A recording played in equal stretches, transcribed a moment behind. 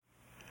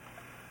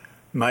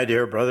My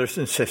dear brothers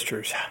and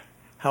sisters,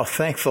 how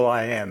thankful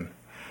I am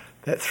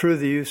that through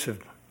the use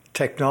of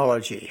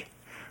technology,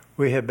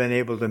 we have been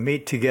able to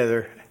meet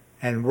together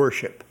and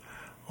worship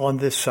on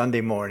this Sunday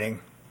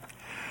morning.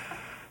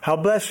 How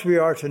blessed we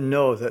are to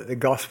know that the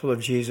gospel of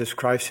Jesus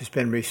Christ has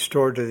been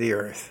restored to the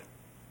earth.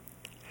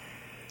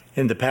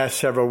 In the past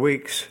several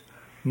weeks,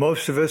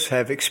 most of us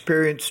have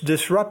experienced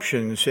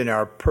disruptions in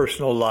our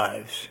personal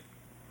lives.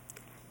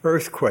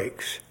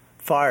 Earthquakes,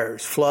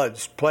 fires,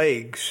 floods,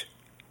 plagues,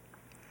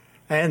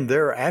 and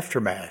their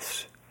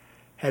aftermaths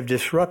have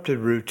disrupted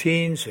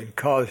routines and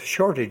caused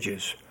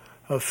shortages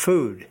of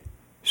food,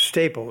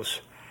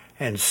 staples,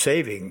 and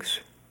savings.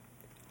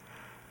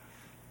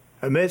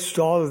 Amidst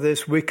all of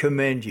this, we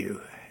commend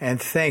you and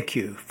thank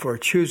you for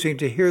choosing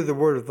to hear the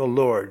word of the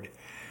Lord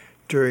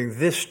during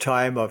this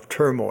time of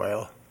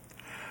turmoil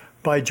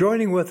by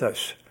joining with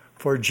us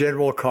for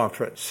General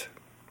Conference.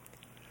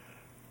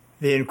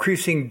 The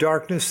increasing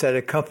darkness that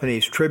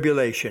accompanies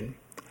tribulation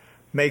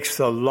makes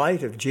the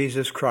light of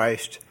Jesus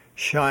Christ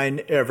shine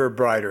ever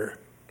brighter.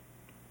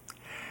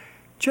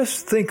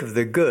 Just think of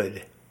the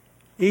good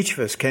each of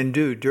us can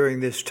do during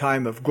this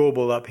time of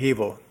global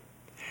upheaval.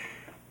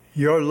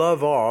 Your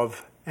love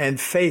of and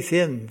faith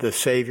in the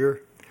Savior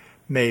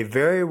may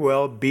very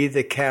well be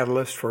the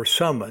catalyst for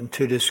someone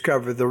to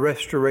discover the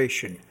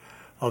restoration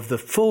of the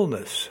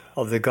fullness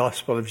of the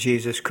gospel of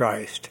Jesus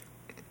Christ.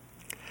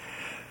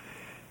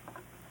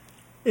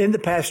 In the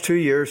past 2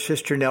 years,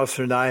 Sister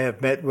Nelson and I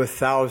have met with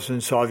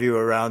thousands of you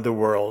around the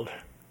world.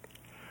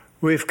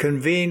 We've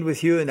convened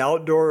with you in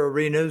outdoor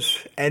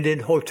arenas and in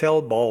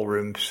hotel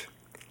ballrooms.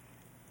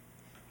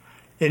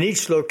 In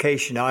each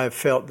location, I have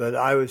felt that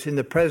I was in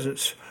the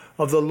presence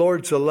of the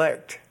Lord's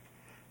elect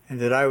and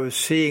that I was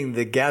seeing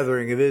the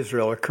gathering of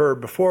Israel occur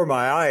before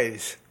my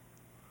eyes.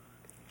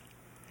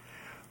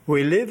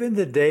 We live in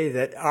the day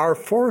that our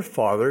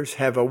forefathers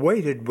have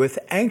awaited with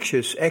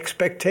anxious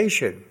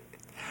expectation.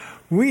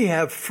 We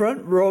have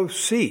front row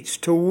seats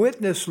to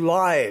witness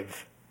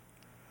live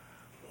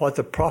what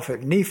the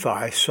prophet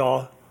Nephi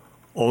saw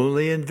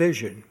only in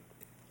vision,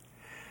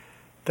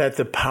 that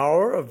the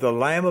power of the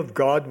Lamb of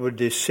God would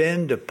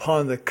descend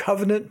upon the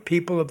covenant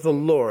people of the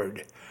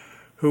Lord,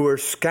 who were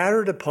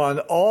scattered upon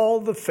all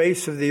the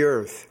face of the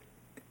earth,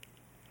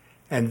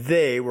 and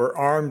they were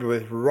armed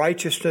with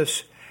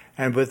righteousness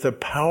and with the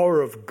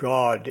power of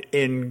God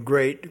in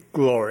great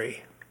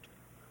glory.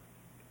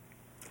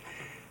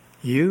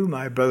 You,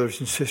 my brothers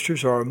and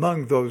sisters, are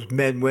among those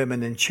men,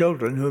 women, and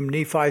children whom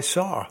Nephi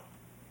saw.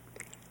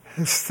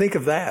 Let's think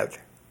of that.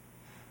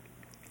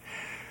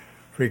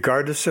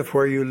 Regardless of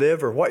where you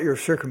live or what your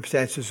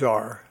circumstances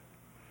are,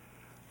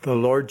 the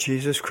Lord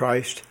Jesus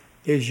Christ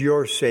is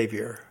your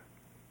Savior,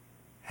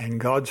 and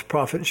God's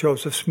prophet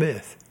Joseph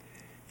Smith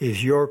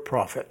is your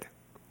prophet.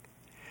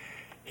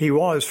 He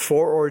was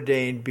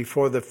foreordained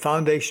before the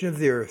foundation of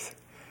the earth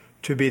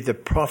to be the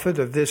prophet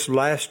of this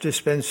last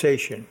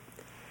dispensation,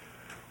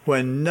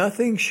 when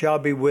nothing shall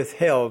be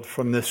withheld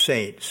from the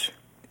saints.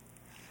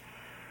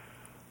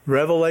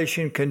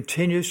 Revelation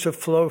continues to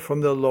flow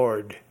from the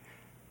Lord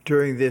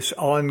during this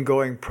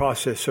ongoing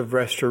process of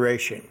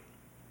restoration.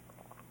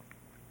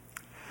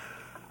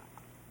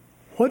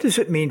 What does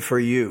it mean for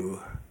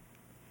you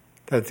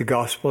that the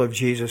gospel of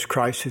Jesus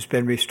Christ has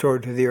been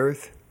restored to the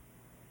earth?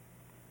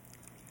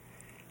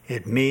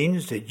 It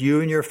means that you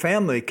and your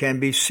family can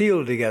be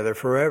sealed together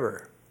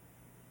forever.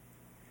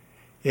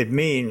 It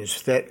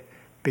means that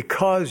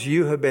because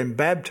you have been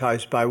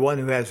baptized by one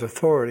who has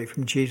authority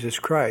from Jesus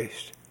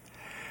Christ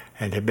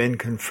and have been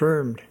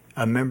confirmed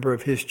a member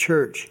of his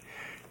church,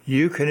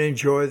 you can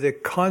enjoy the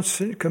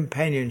constant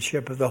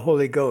companionship of the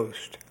Holy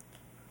Ghost.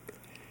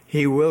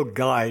 He will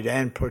guide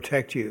and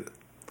protect you.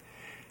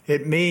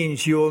 It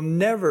means you will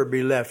never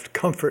be left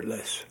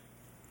comfortless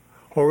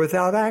or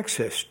without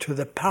access to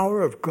the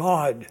power of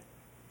God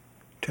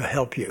to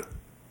help you.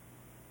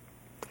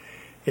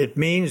 It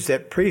means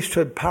that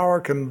priesthood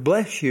power can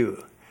bless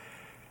you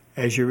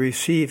as you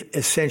receive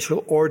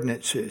essential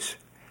ordinances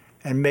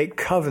and make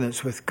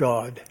covenants with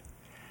God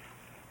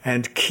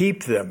and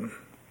keep them.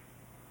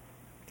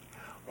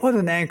 What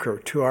an anchor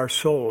to our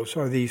souls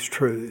are these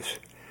truths,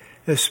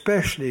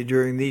 especially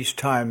during these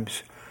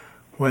times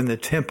when the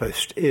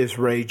tempest is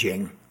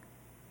raging.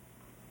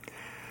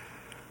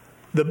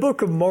 The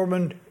Book of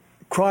Mormon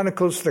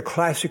chronicles the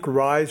classic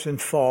rise and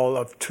fall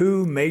of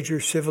two major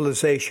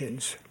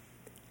civilizations.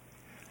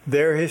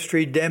 Their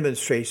history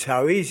demonstrates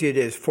how easy it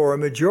is for a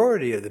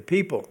majority of the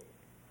people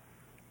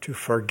to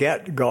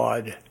forget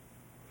God,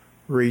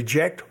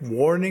 reject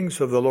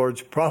warnings of the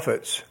Lord's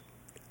prophets,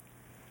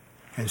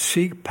 and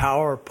seek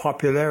power,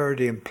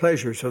 popularity, and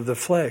pleasures of the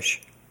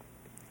flesh.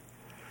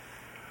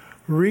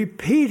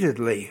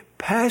 Repeatedly,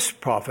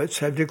 past prophets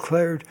have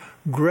declared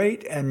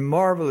great and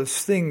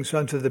marvelous things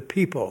unto the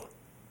people,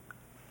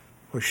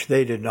 which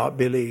they did not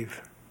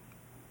believe.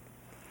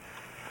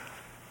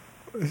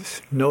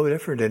 It's no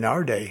different in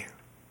our day.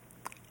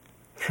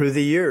 Through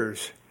the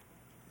years,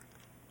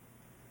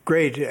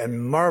 great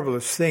and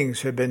marvelous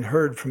things have been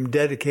heard from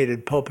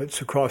dedicated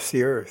pulpits across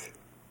the earth.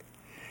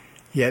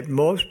 Yet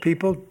most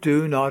people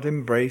do not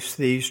embrace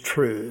these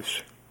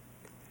truths,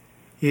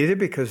 either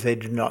because they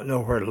do not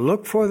know where to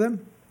look for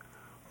them,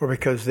 or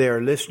because they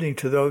are listening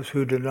to those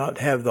who do not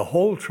have the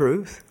whole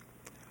truth,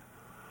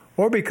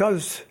 or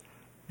because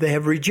they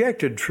have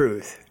rejected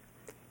truth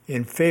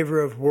in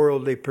favor of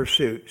worldly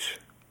pursuits.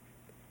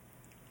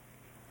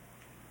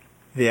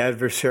 The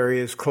adversary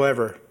is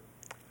clever.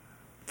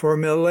 For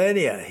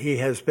millennia, he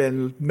has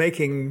been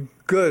making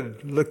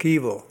good look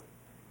evil,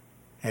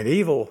 and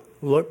evil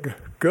look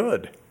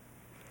good.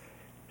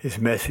 His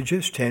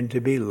messages tend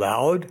to be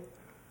loud,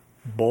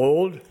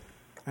 bold,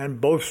 and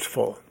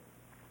boastful.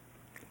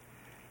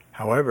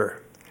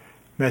 However,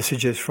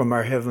 messages from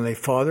our Heavenly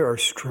Father are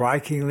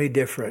strikingly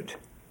different.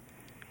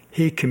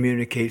 He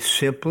communicates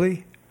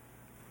simply,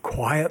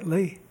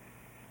 quietly,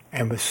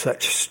 and with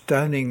such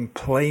stunning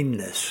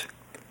plainness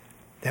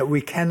that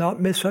we cannot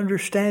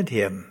misunderstand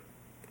him.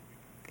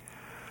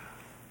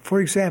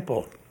 For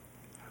example,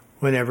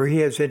 whenever he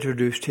has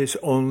introduced his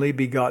only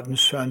begotten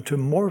Son to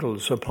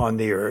mortals upon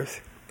the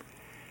earth,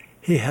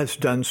 he has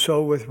done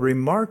so with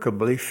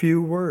remarkably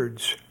few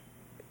words.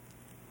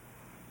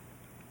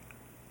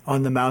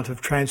 On the Mount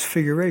of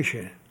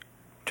Transfiguration,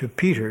 to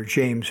Peter,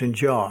 James, and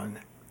John,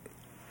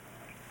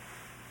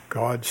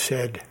 God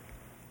said,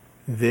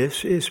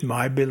 "This is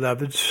my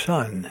beloved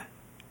Son.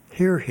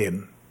 Hear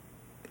him."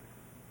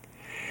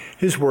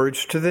 His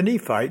words to the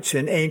Nephites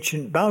in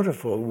ancient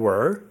Bountiful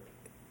were,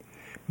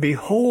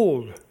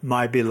 "Behold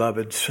my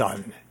beloved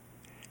Son,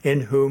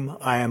 in whom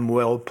I am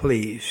well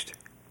pleased,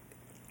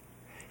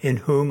 in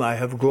whom I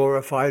have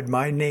glorified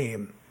my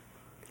name.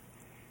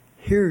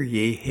 Hear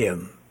ye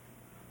him."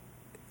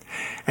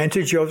 And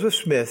to Joseph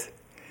Smith,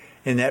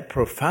 in that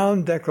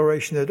profound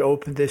declaration that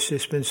opened this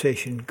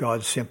dispensation,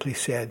 God simply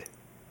said,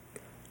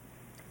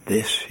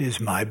 "This is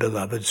my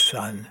beloved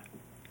Son.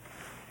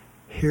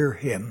 Hear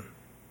him."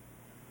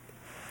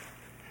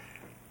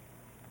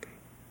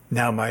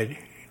 Now, my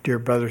dear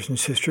brothers and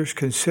sisters,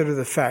 consider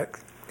the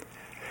fact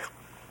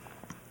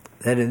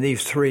that in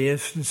these three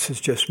instances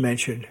just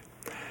mentioned,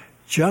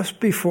 just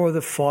before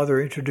the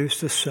Father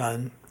introduced the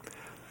Son,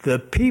 the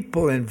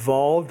people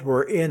involved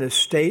were in a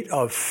state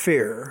of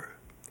fear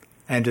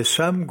and to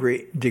some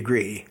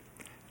degree,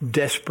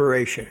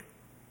 desperation.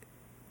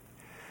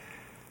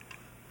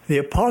 The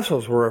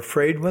apostles were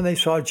afraid when they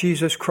saw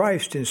Jesus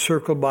Christ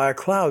encircled by a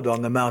cloud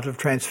on the Mount of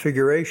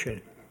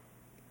Transfiguration.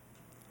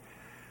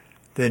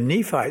 The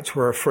Nephites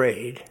were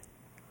afraid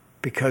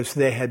because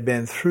they had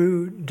been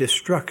through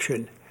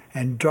destruction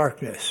and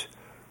darkness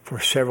for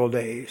several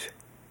days.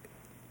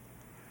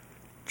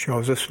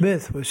 Joseph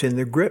Smith was in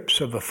the grips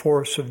of a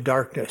force of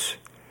darkness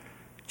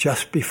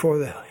just before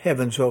the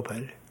heavens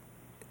opened.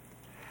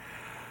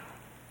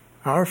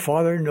 Our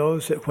Father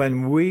knows that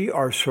when we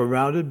are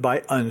surrounded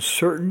by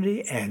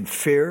uncertainty and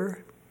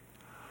fear,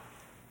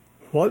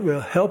 what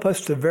will help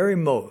us the very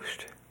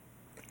most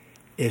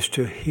is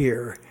to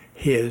hear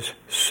his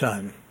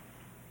Son.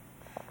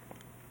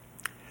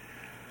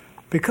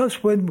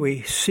 Because when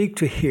we seek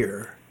to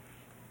hear,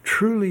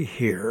 truly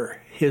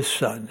hear his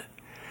Son,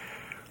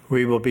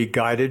 we will be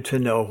guided to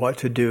know what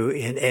to do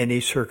in any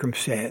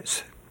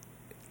circumstance.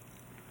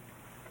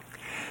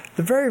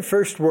 The very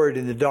first word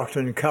in the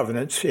Doctrine and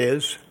Covenants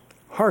is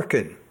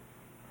hearken.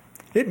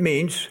 It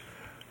means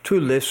to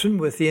listen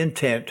with the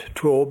intent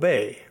to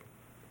obey.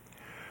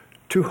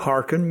 To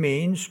hearken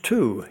means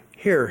to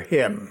hear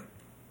him.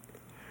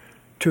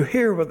 To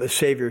hear what the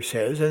Savior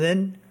says and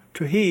then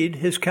to heed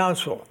his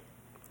counsel.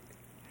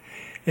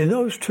 In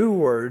those two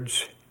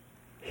words,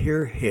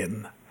 hear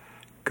him,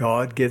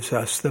 God gives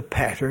us the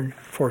pattern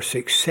for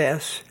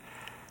success,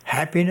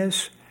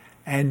 happiness,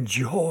 and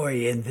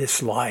joy in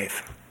this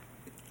life.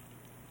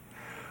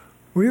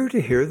 We are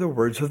to hear the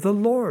words of the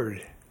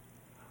Lord,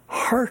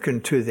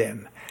 hearken to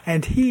them,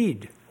 and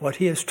heed what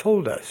he has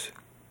told us.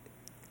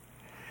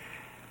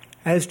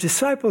 As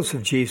disciples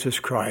of Jesus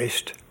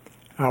Christ,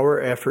 our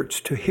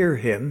efforts to hear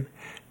him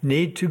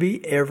need to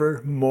be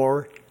ever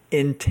more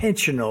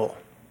intentional.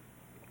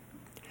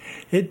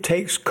 It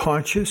takes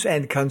conscious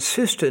and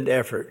consistent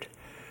effort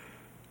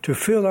to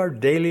fill our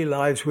daily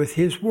lives with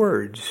his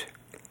words,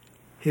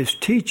 his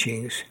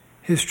teachings,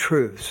 his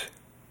truths.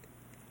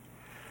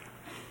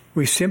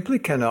 We simply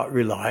cannot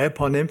rely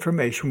upon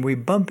information we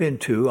bump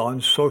into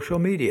on social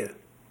media.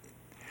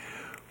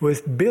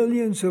 With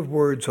billions of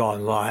words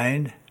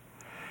online,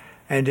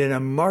 and in a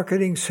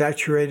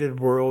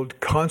marketing-saturated world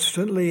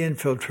constantly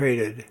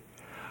infiltrated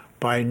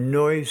by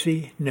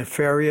noisy,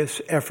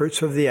 nefarious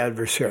efforts of the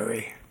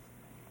adversary.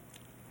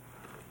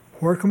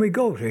 Where can we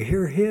go to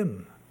hear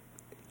him?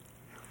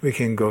 We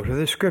can go to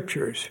the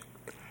Scriptures.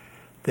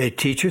 They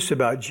teach us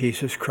about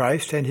Jesus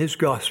Christ and his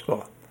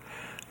gospel,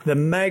 the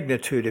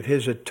magnitude of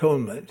his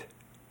atonement,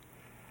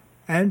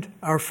 and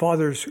our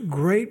Father's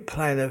great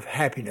plan of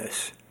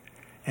happiness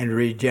and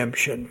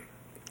redemption.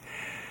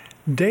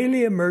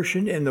 Daily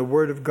immersion in the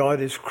Word of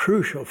God is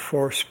crucial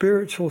for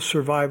spiritual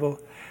survival,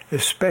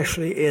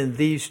 especially in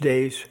these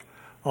days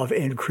of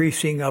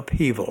increasing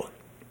upheaval.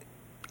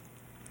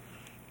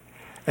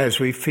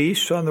 As we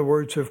feast on the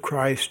words of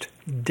Christ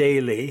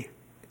daily,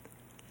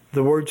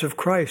 the words of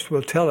Christ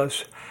will tell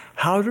us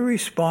how to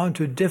respond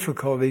to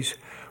difficulties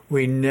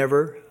we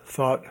never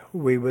thought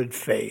we would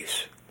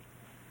face.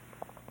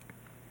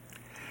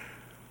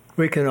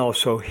 We can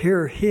also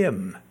hear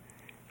Him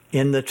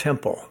in the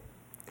temple.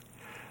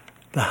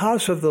 The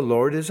house of the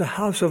Lord is a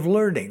house of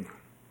learning.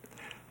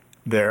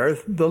 There,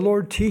 the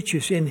Lord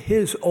teaches in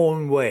His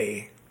own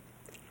way.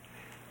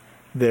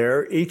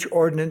 There, each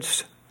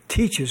ordinance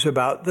teaches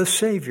about the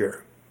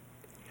Savior.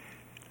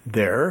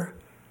 There,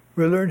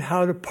 we learn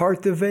how to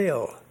part the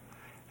veil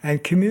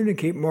and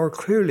communicate more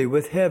clearly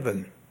with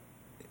heaven.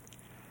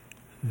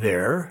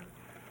 There,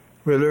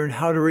 we learn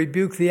how to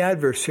rebuke the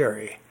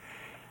adversary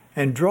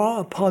and draw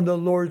upon the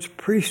Lord's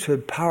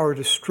priesthood power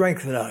to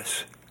strengthen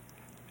us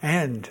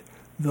and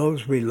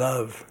those we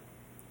love.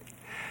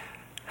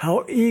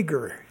 How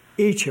eager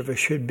each of us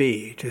should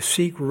be to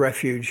seek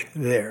refuge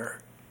there.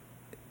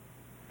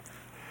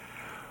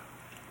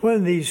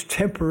 When these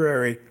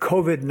temporary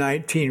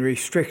COVID-19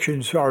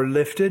 restrictions are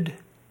lifted,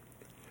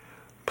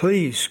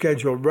 please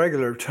schedule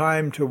regular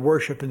time to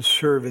worship and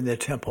serve in the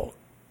temple.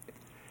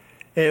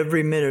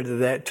 Every minute of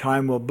that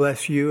time will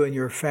bless you and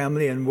your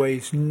family in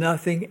ways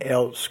nothing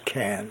else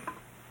can.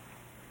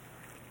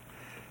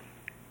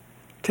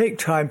 Take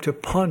time to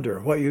ponder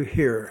what you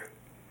hear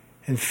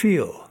and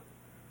feel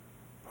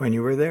when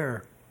you are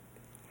there.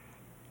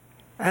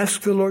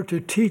 Ask the Lord to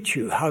teach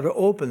you how to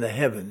open the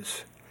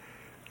heavens,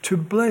 to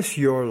bless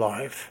your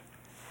life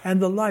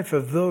and the life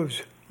of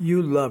those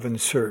you love and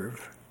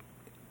serve.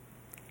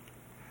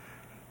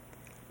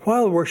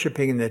 While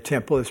worshiping in the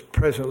temple is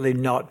presently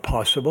not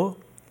possible,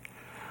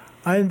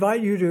 I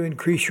invite you to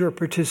increase your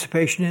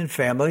participation in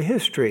family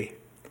history,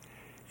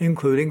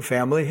 including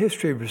family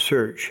history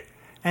research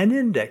and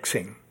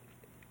indexing.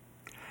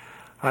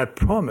 I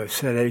promise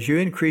that as you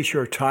increase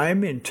your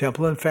time in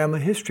temple and family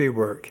history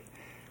work,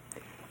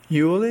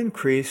 you will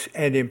increase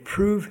and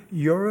improve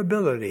your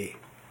ability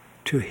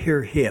to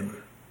hear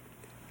Him.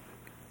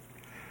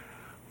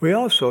 We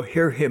also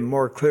hear Him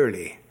more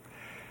clearly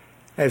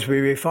as we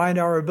refine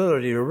our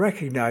ability to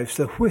recognize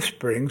the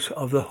whisperings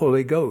of the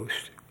Holy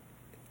Ghost.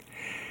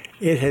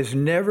 It has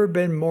never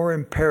been more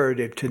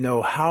imperative to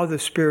know how the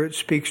Spirit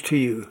speaks to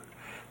you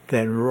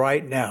than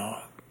right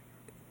now.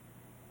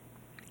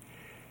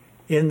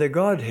 In the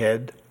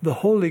Godhead, the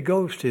Holy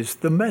Ghost is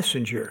the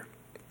messenger.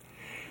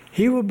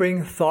 He will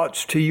bring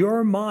thoughts to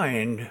your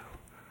mind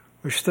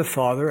which the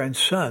Father and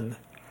Son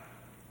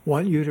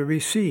want you to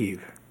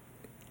receive.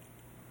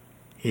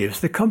 He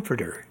is the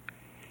Comforter.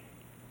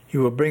 He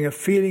will bring a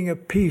feeling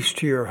of peace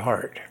to your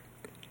heart.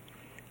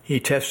 He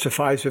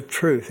testifies of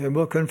truth and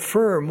will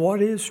confirm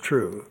what is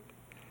true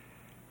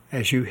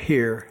as you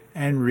hear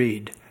and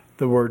read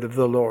the word of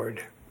the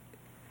Lord.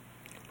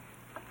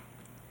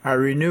 I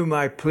renew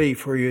my plea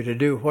for you to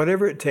do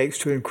whatever it takes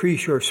to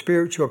increase your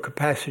spiritual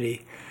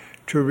capacity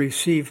to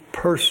receive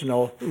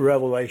personal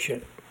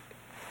revelation.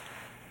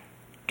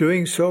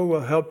 Doing so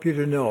will help you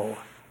to know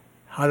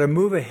how to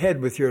move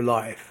ahead with your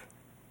life,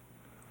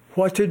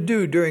 what to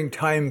do during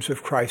times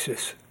of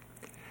crisis,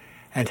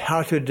 and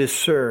how to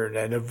discern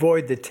and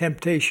avoid the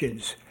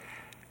temptations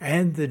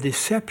and the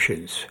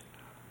deceptions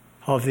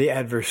of the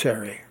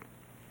adversary.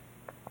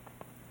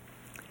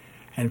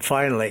 And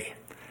finally,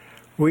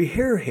 we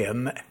hear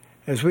Him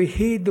as we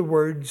heed the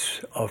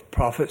words of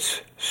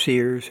prophets,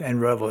 seers, and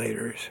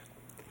revelators.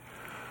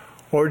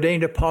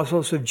 Ordained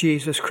apostles of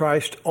Jesus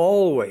Christ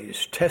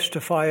always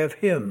testify of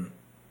Him.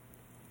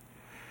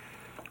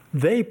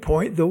 They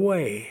point the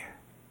way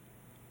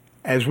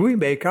as we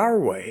make our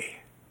way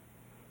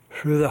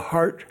through the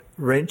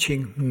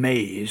heart-wrenching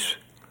maze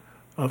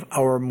of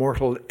our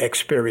mortal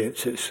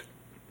experiences.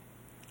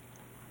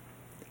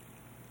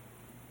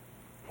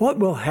 What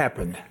will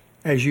happen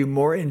as you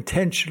more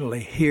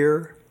intentionally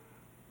hear,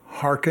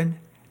 hearken,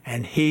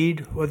 and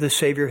heed what the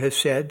Savior has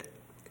said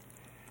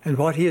and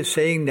what He is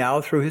saying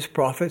now through His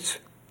prophets?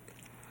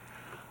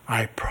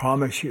 I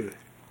promise you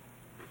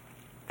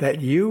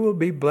that you will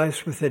be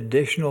blessed with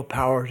additional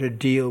power to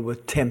deal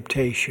with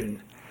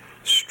temptation,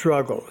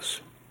 struggles,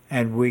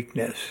 and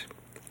weakness.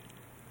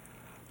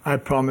 I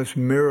promise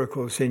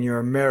miracles in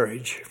your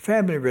marriage,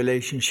 family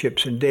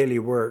relationships, and daily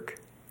work.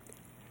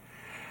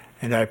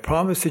 And I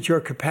promise that your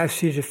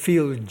capacity to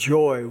feel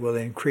joy will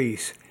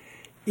increase,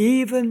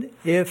 even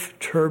if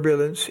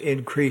turbulence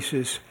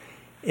increases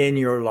in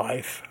your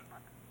life.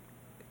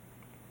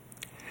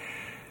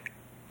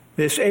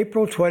 This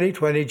April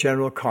 2020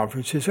 General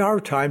Conference is our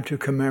time to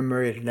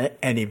commemorate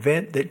an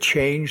event that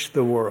changed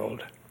the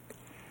world.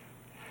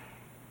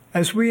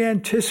 As we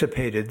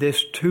anticipated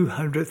this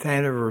 200th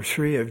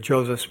anniversary of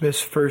Joseph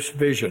Smith's first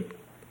vision,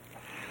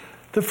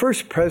 the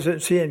First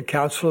Presidency and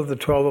Council of the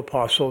 12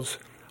 Apostles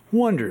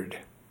wondered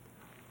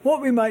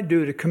what we might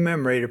do to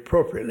commemorate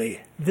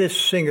appropriately this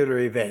singular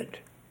event.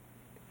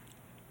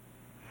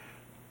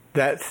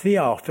 That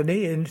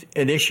theophany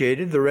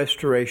initiated the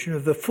restoration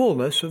of the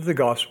fullness of the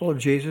gospel of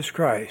Jesus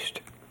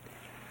Christ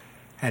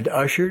and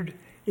ushered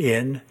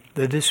in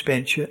the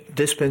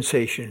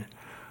dispensation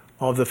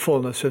of the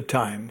fullness of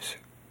times.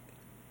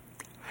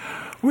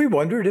 We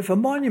wondered if a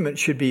monument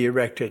should be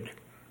erected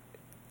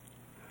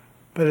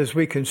But as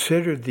we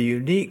considered the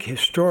unique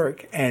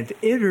historic and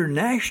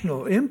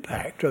international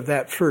impact of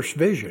that first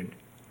vision,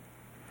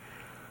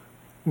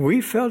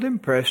 we felt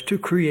impressed to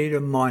create a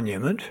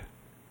monument,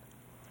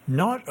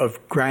 not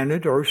of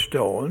granite or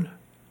stone,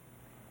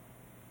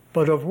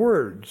 but of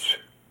words.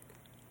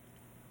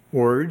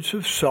 Words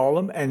of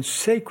solemn and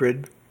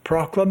sacred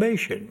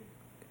proclamation,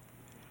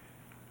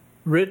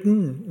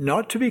 written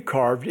not to be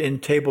carved in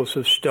tables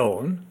of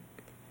stone,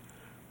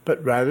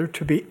 but rather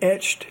to be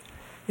etched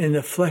in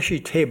the fleshy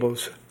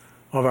tables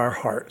of our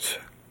hearts.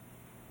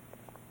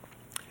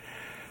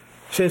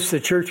 Since the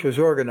church was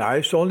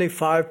organized, only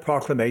 5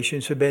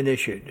 proclamations have been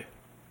issued,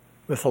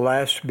 with the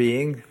last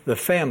being the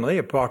Family,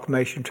 a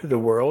proclamation to the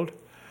world,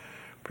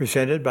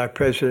 presented by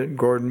President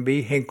Gordon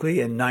B. Hinckley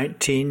in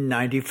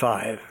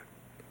 1995.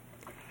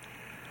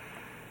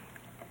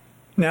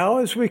 Now,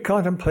 as we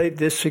contemplate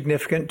this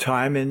significant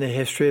time in the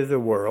history of the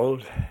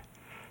world,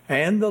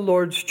 and the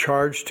Lord's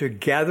charge to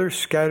gather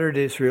scattered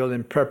Israel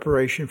in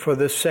preparation for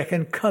the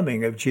second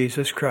coming of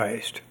Jesus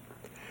Christ,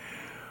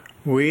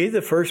 we,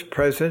 the First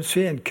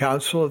Presidency and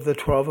Council of the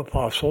 12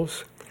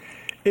 Apostles,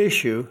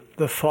 issue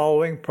the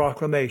following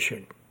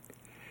proclamation.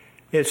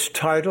 Its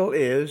title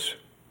is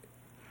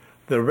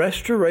The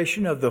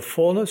Restoration of the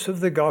Fullness of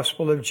the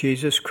Gospel of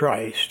Jesus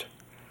Christ,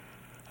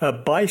 a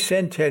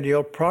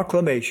bicentennial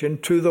proclamation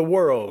to the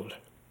world.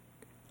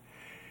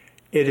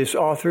 It is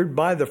authored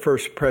by the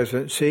First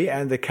Presidency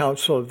and the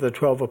Council of the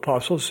 12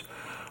 Apostles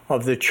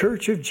of the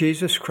Church of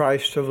Jesus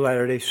Christ of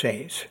Latter-day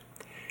Saints.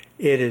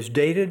 It is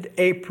dated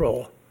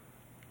April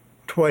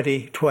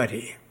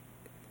 2020.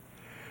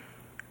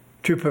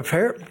 To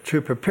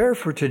prepare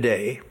for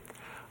today,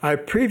 I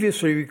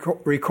previously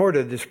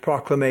recorded this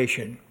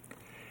proclamation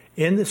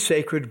in the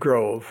sacred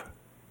grove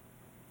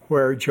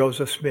where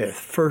Joseph Smith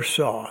first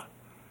saw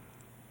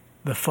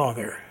the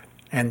Father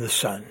and the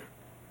Son.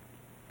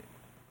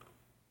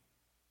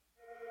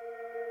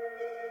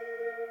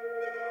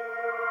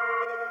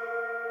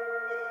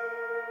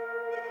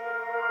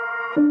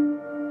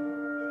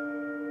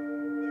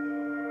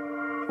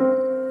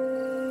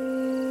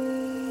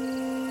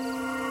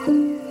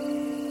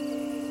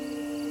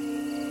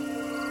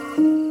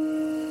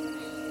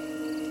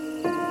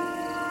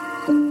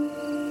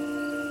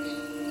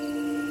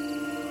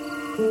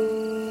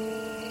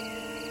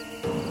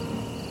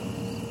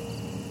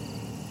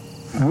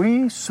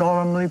 We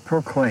solemnly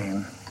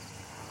proclaim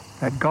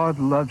that God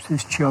loves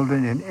His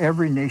children in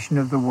every nation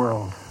of the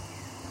world.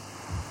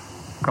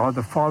 God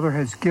the Father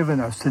has given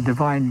us the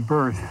divine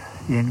birth,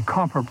 the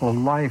incomparable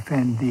life,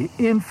 and the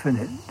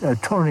infinite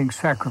atoning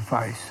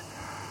sacrifice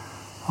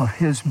of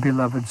His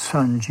beloved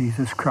Son,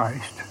 Jesus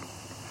Christ.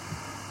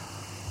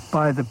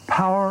 By the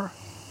power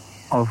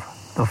of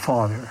the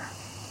Father,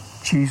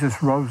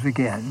 Jesus rose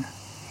again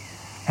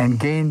and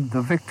gained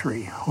the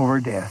victory over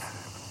death.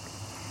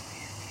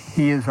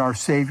 He is our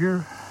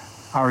Savior,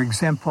 our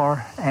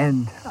exemplar,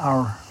 and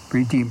our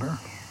Redeemer.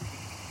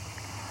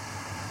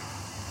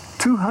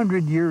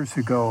 200 years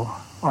ago,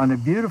 on a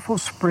beautiful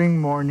spring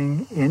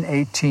morning in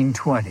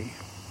 1820,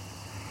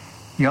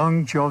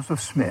 young Joseph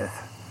Smith,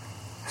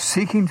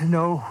 seeking to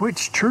know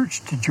which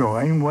church to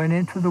join, went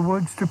into the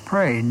woods to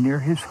pray near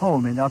his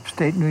home in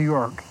upstate New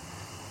York,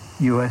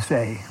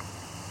 USA.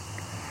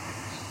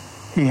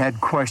 He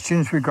had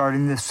questions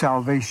regarding the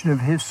salvation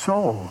of his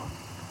soul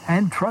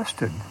and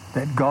trusted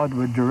that God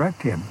would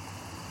direct him.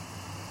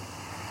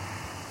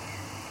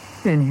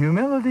 In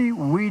humility,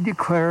 we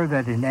declare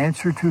that in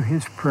answer to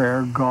his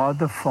prayer, God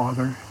the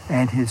Father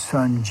and His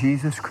Son,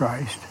 Jesus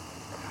Christ,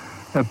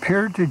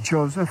 appeared to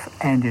Joseph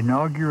and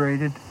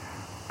inaugurated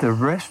the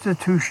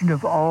restitution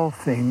of all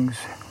things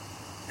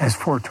as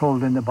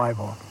foretold in the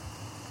Bible.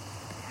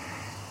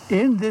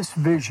 In this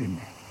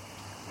vision,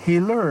 he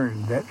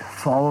learned that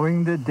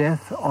following the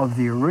death of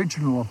the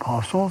original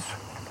apostles,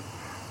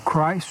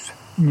 Christ's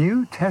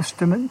New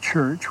Testament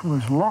church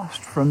was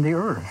lost from the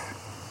earth.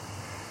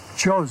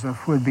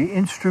 Joseph would be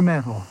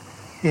instrumental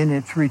in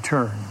its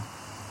return.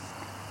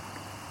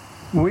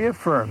 We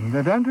affirm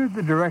that under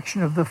the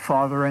direction of the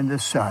Father and the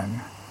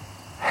Son,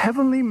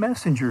 heavenly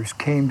messengers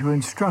came to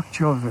instruct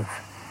Joseph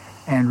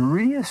and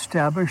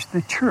reestablish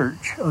the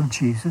church of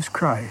Jesus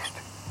Christ.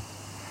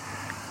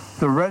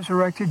 The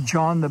resurrected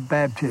John the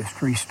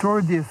Baptist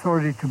restored the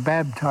authority to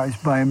baptize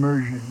by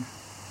immersion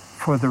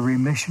for the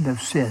remission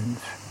of sins.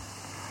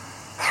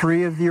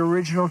 3 of the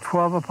original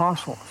 12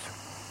 apostles,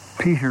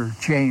 Peter,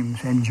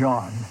 James, and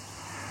John,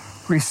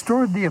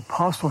 restored the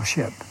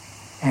apostleship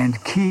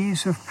and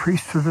keys of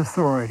priesthood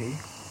authority.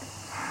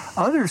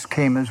 Others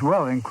came as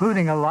well,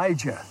 including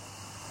Elijah,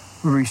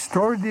 who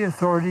restored the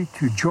authority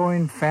to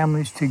join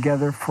families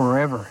together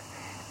forever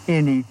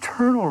in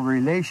eternal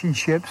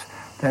relationships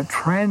that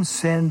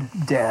transcend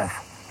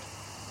death.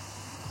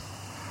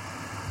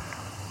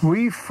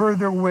 We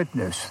further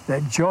witness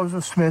that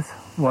Joseph Smith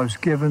was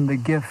given the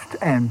gift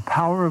and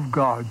power of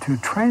God to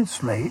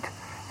translate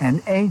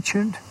an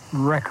ancient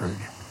record,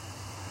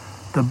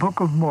 the Book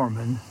of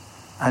Mormon,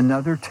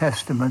 another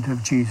testament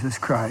of Jesus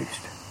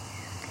Christ.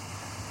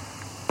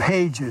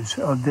 Pages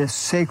of this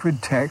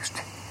sacred text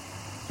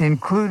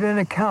include an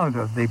account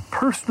of the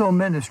personal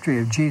ministry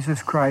of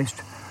Jesus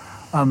Christ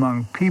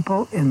among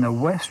people in the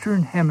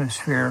Western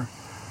Hemisphere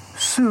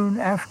soon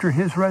after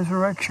his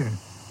resurrection.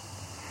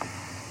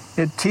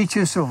 It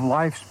teaches of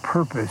life's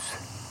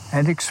purpose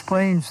and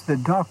explains the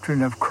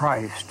doctrine of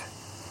Christ,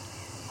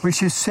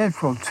 which is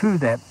central to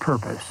that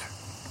purpose.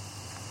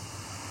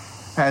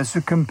 As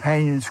a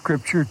companion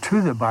scripture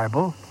to the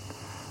Bible,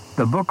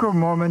 the Book of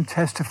Mormon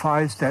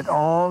testifies that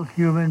all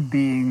human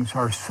beings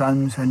are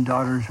sons and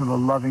daughters of a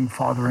loving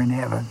Father in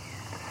heaven,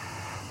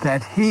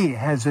 that he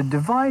has a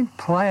divine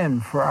plan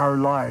for our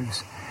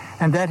lives,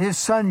 and that his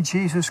Son,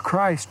 Jesus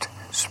Christ,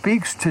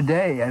 speaks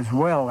today as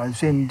well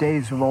as in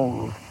days of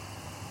old.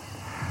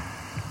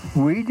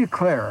 We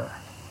declare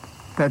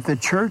that the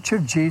Church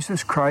of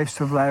Jesus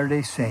Christ of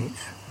Latter-day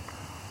Saints,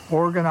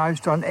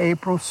 organized on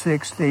April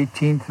 6,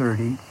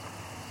 1830,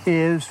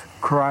 is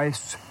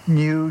Christ's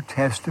New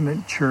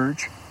Testament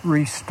church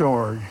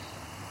restored.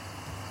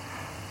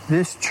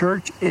 This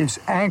church is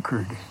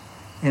anchored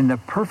in the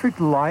perfect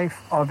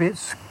life of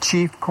its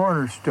chief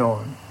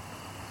cornerstone,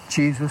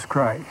 Jesus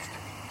Christ,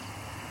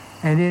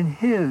 and in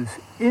his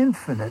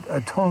infinite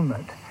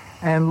atonement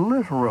and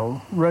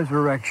literal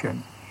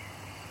resurrection.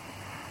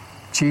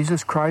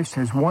 Jesus Christ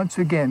has once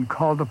again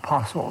called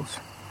apostles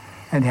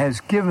and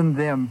has given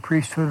them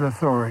priesthood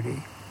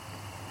authority.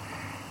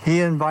 He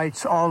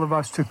invites all of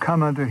us to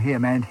come unto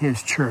him and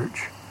his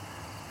church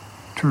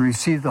to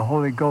receive the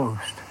Holy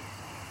Ghost,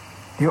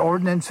 the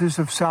ordinances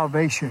of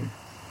salvation,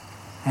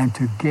 and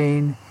to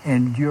gain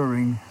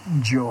enduring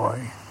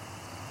joy.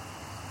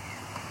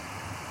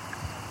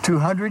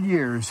 200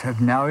 years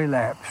have now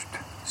elapsed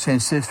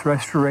since this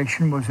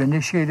restoration was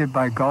initiated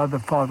by God the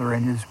Father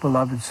and his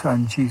beloved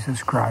Son,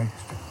 Jesus Christ.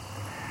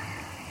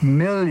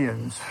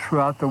 Millions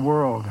throughout the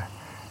world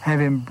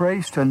have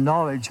embraced a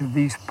knowledge of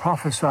these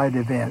prophesied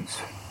events.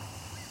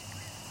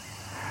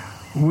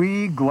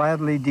 We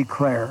gladly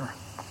declare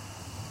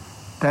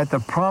that the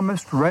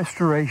promised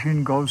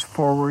restoration goes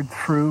forward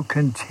through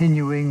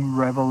continuing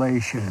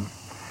revelation.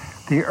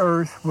 The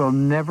earth will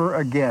never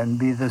again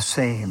be the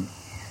same,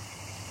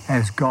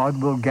 as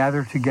God will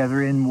gather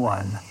together in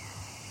one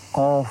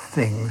all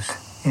things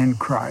in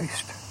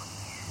Christ.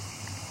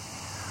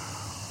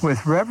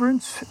 With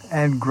reverence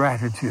and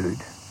gratitude,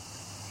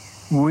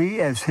 we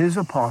as his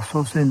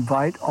apostles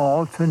invite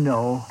all to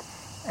know,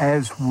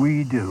 as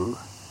we do,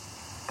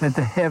 that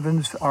the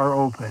heavens are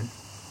open.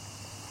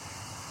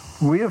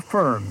 We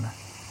affirm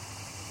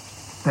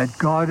that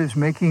God is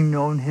making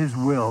known his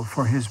will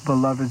for his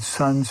beloved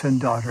sons and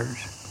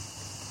daughters.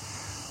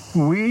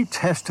 We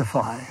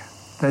testify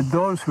that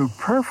those who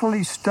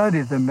prayerfully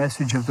study the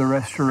message of the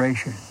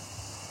restoration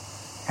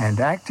and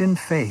act in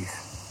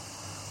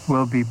faith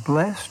will be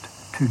blessed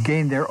to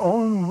gain their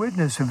own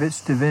witness of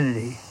its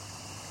divinity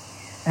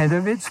and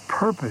of its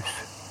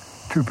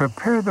purpose to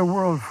prepare the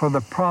world for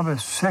the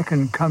promised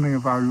second coming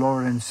of our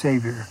Lord and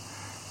Savior,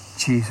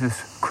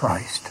 Jesus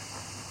Christ.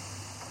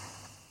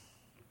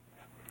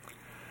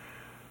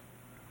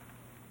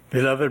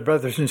 Beloved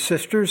brothers and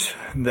sisters,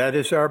 that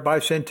is our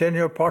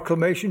bicentennial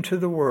proclamation to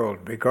the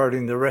world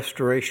regarding the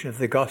restoration of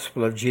the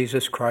gospel of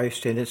Jesus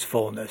Christ in its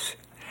fullness.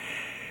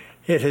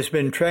 It has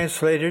been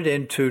translated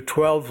into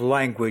 12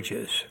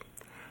 languages.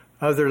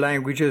 Other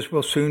languages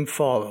will soon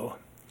follow.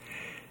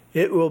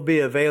 It will be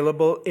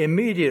available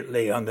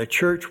immediately on the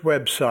church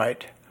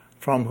website,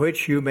 from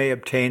which you may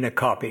obtain a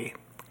copy.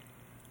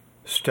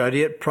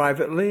 Study it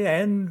privately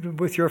and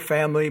with your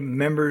family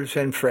members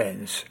and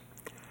friends.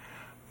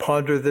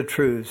 Ponder the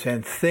truths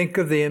and think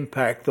of the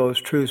impact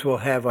those truths will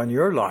have on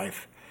your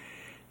life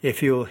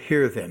if you'll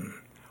hear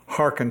them,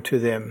 hearken to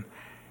them,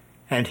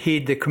 and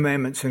heed the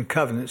commandments and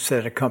covenants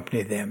that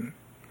accompany them.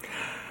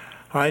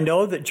 I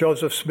know that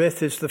Joseph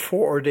Smith is the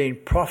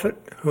foreordained prophet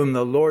whom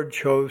the Lord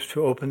chose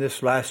to open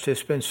this last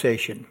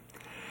dispensation.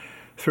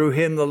 Through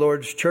him the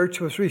Lord's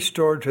church was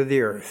restored to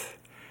the earth.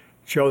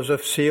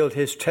 Joseph sealed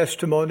his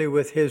testimony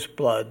with his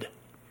blood.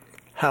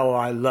 How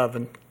I love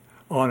and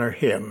honor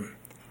him.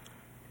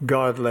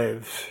 God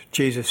lives.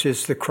 Jesus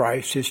is the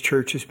Christ. His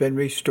church has been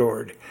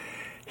restored.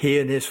 He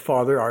and his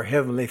Father, our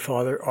Heavenly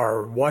Father,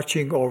 are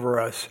watching over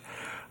us.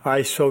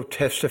 I so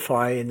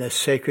testify in the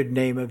sacred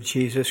name of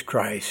Jesus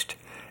Christ.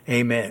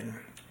 Amen.